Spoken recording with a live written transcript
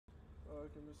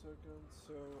me a second,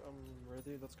 so I'm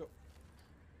ready, let's go.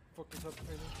 Focus up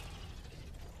training.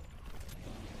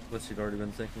 Unless you'd already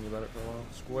been thinking about it for a while.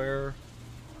 Square.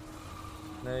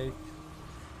 Snake.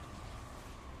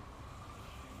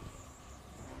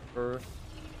 Earth.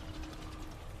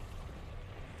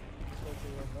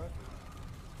 Slightly run back.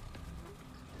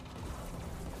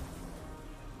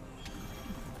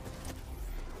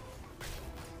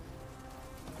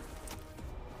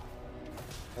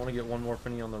 I want to get one more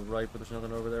penny on the right, but there's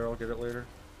nothing over there. I'll get it later.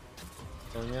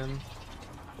 Going in.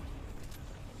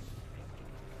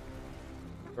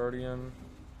 Guardian.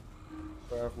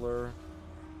 Traveler.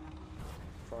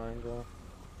 Triangle.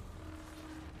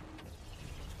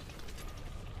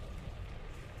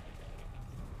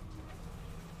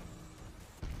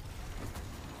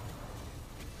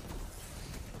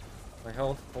 My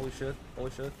health. Holy shit.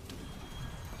 Holy shit.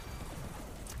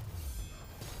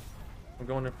 I'm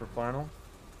going in for final.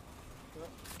 Yeah.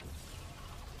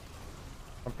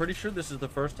 I'm pretty sure this is the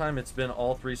first time it's been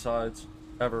all three sides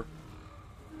ever.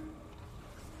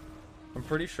 I'm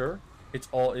pretty sure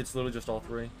it's literally just all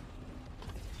three.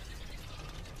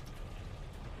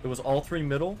 It was all three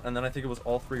middle, and then I think it was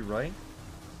all three right.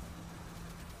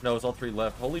 No, it was all three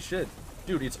left. Holy shit.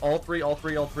 Dude, it's all three, all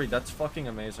three, all three. That's fucking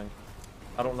amazing.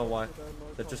 I don't know why.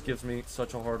 That just gives me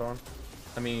such a hard on.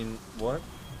 I mean, what?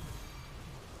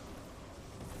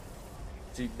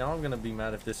 See, now I'm gonna be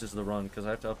mad if this is the run, because I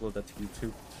have to upload that to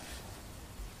YouTube.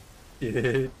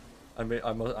 Yeah.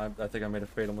 I think I made a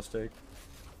fatal mistake.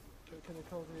 Can you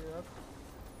cover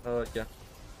your app? Yeah.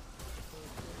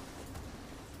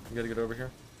 You gotta get over here.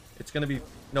 It's gonna be...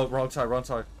 No, wrong side, wrong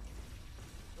side.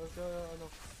 Okay, I know.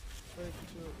 3, 2,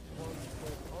 1,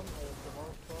 wait on, I have the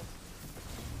mark cross.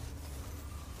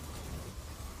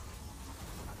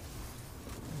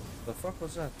 The fuck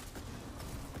was that?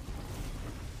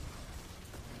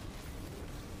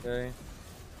 Okay.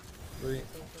 3,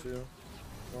 2,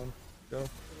 1, go.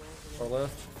 Far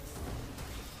left.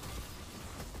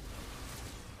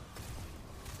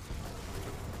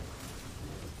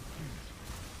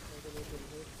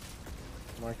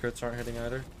 My crits aren't hitting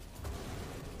either.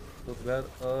 Feel too bad.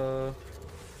 Go.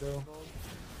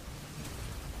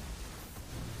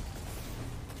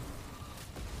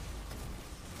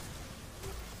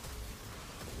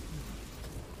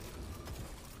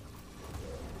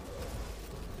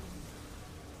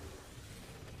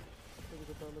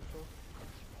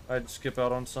 I'd skip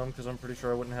out on some because I'm pretty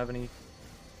sure I wouldn't have any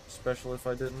special if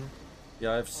I didn't.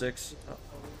 Yeah, I have 6.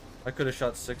 I could have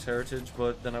shot 6 heritage,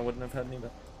 but then I wouldn't have had any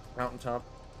mountaintop.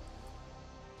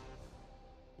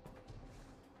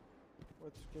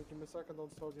 Wait, give me a second,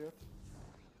 don't start yet.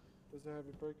 There's a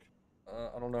heavy break.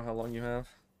 I don't know how long you have,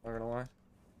 not gonna lie.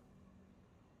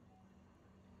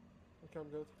 Okay, I'm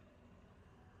good.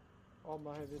 Oh,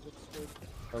 my heavy looks good.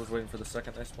 I was waiting for the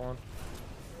second I spawned.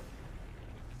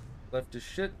 Left is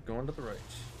shit, going to the right.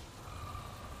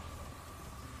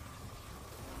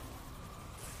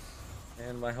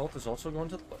 And my health is also going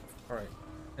to the left. Alright.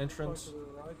 Entrance. To the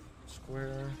right.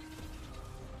 Square.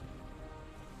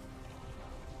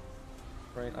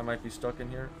 Right, I might be stuck in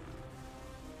here.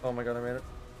 Oh my god, I made it.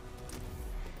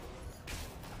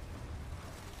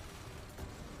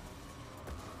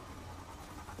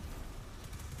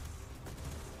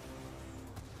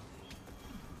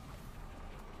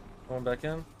 Going back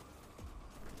in.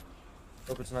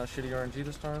 Hope it's not shitty RNG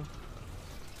this time.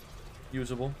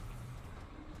 Usable.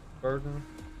 Burden.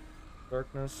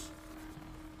 Darkness.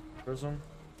 Prism.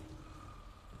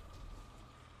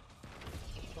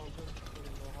 Fountain, I don't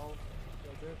know how.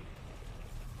 That's it.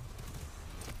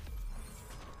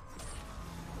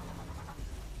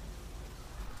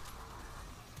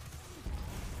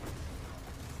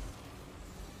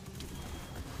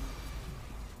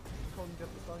 Can't get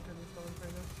the stun, can you stun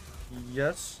trainer?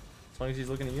 Yes. As long as he's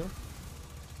looking at you.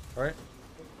 Alright.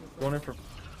 Going in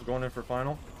for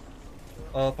final.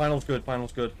 Final's good,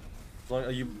 final's good. As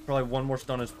long, you probably one more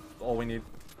stun is all we need.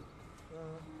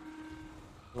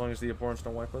 As long as the opponents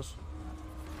don't wipe us.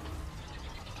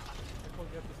 I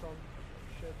can't get the stun.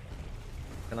 Shit.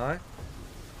 Can I? Yeah.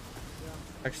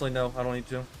 Actually, no, I don't need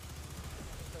to. Okay.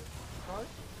 Try?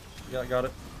 Yeah, I got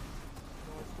it.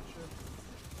 Nice, good shit.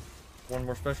 One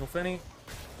more special Finny.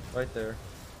 Right there.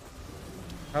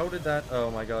 How did that...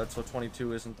 Oh my god, so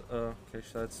 22 isn't... okay,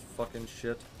 that's fucking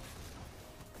shit.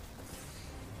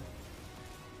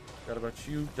 Forgot about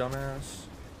you, dumbass.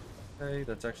 Hey,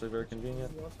 that's actually very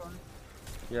convenient.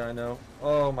 Yeah, I know.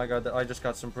 Oh my god, I just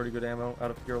got some pretty good ammo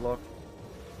out of pure luck.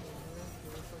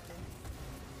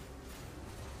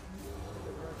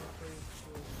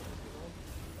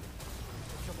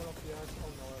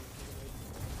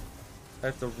 I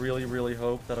have to really, really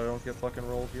hope that I don't get fucking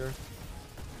rolled here.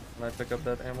 And I pick up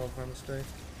that ammo by mistake.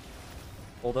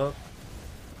 Hold up.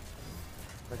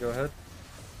 I go ahead.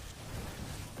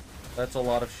 That's a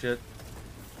lot of shit.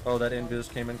 Oh, that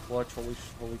invis came in clutch. Holy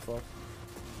fuck.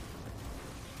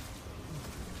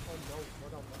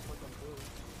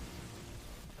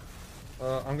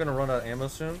 I'm gonna run out of ammo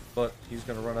soon, but he's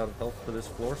gonna run out of health for this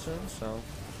floor soon, so.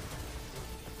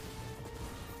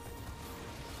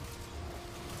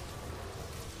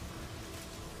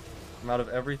 I'm out of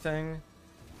everything.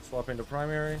 Swapping to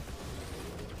primary.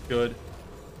 Good.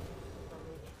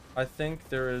 I think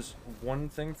there is one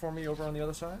thing for me over on the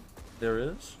other side. There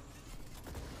is.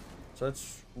 So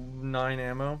that's 9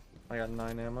 ammo. I got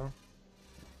 9 ammo.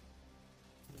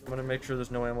 I'm gonna make sure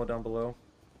there's no ammo down below.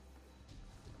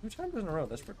 2 times in a row,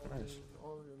 that's pretty nice.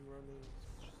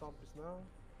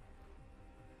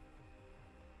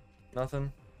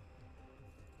 Nothing.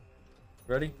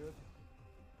 Ready?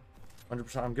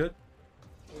 100%, I'm good.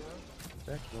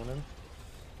 Okay, going in.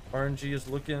 RNG is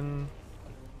looking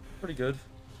pretty good.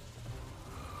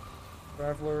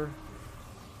 Traveler.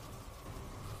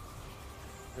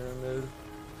 Pyramid.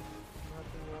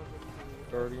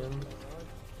 Guardian.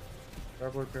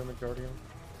 Traveler, Pyramid, Guardian.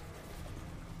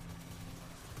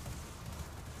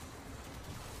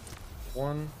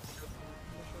 One.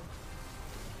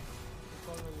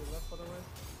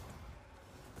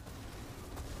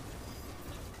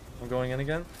 I'm going in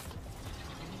again.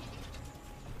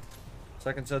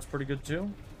 Second set's pretty good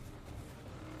too.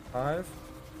 5.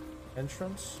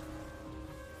 Entrance.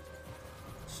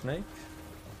 Snake.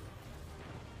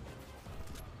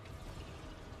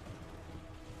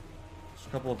 Just a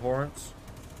couple of horrants.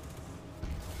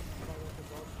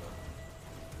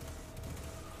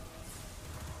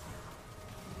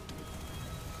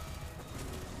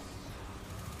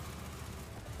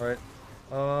 Alright.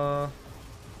 I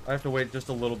have to wait just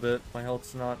a little bit. My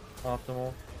health's not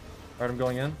optimal. Alright, I'm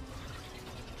going in.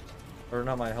 Or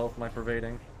not my health, my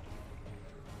pervading.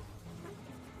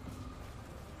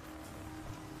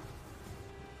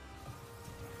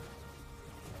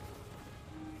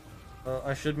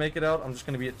 I should make it out. I'm just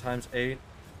going to be at ×8.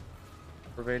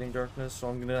 Pervading darkness, so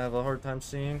I'm going to have a hard time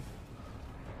seeing.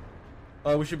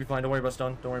 We should be fine. Don't worry about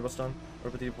stun. Don't worry about stun. What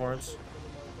about the abhorrence?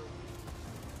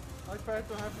 I tried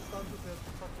to have the stun to get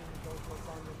fucking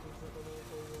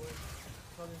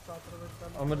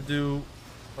I'm going to do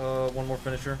one more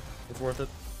finisher. It's worth it.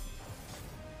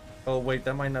 Oh wait,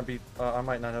 that might not be. I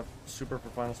might not have super for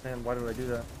final stand. Why did I do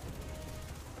that?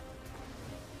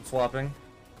 I'm swapping.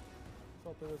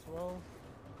 Swapping as well.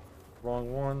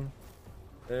 Wrong one.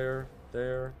 There.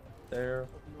 There. No,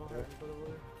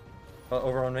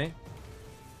 over on me.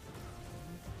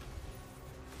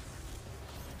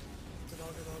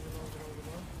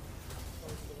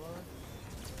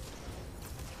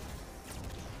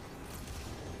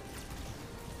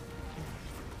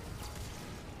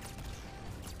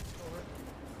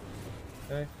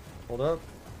 Okay, hold up.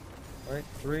 Alright,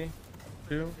 3,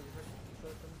 2.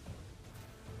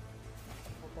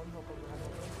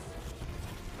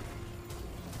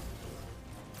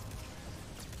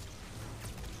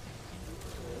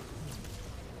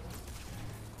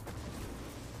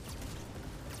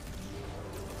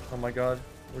 Oh my god,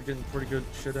 we're getting pretty good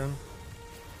shit in.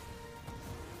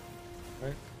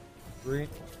 Alright, 3,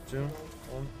 2,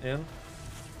 1, in.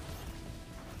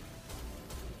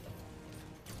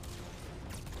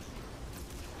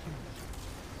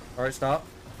 Alright, stop.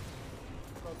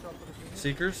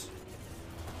 Seekers.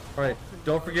 Alright,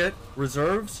 don't forget,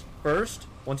 reserves first.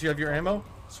 Once you have your ammo,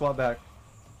 swap back.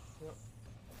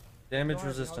 Damage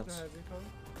resistance.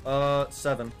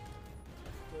 7.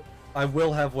 I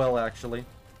will have well, actually.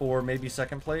 For maybe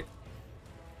second plate.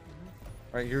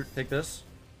 Alright, here, take this.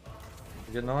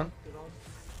 You getting on?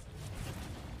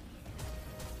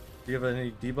 Do you have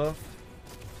any debuff?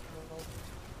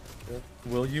 Good.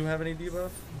 Will you have any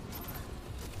debuff?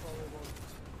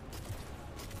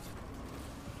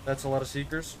 That's a lot of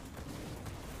seekers.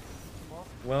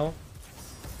 Well.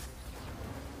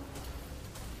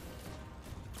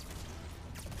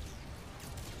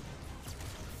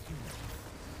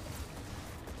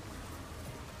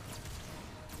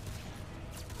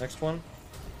 Next one.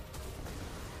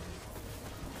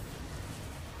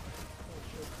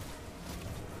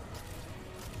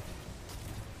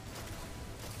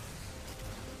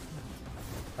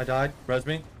 I died. Res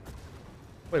me.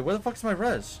 Wait, where the fuck's my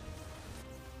res?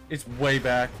 It's way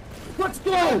back. Let's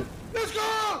go! Let's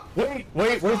go! Wait,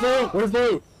 where's Lou? Where's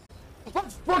Lou?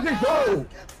 Let's fucking go!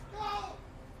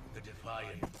 The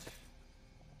defiant,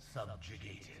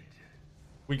 subjugated.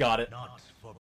 We got it. Not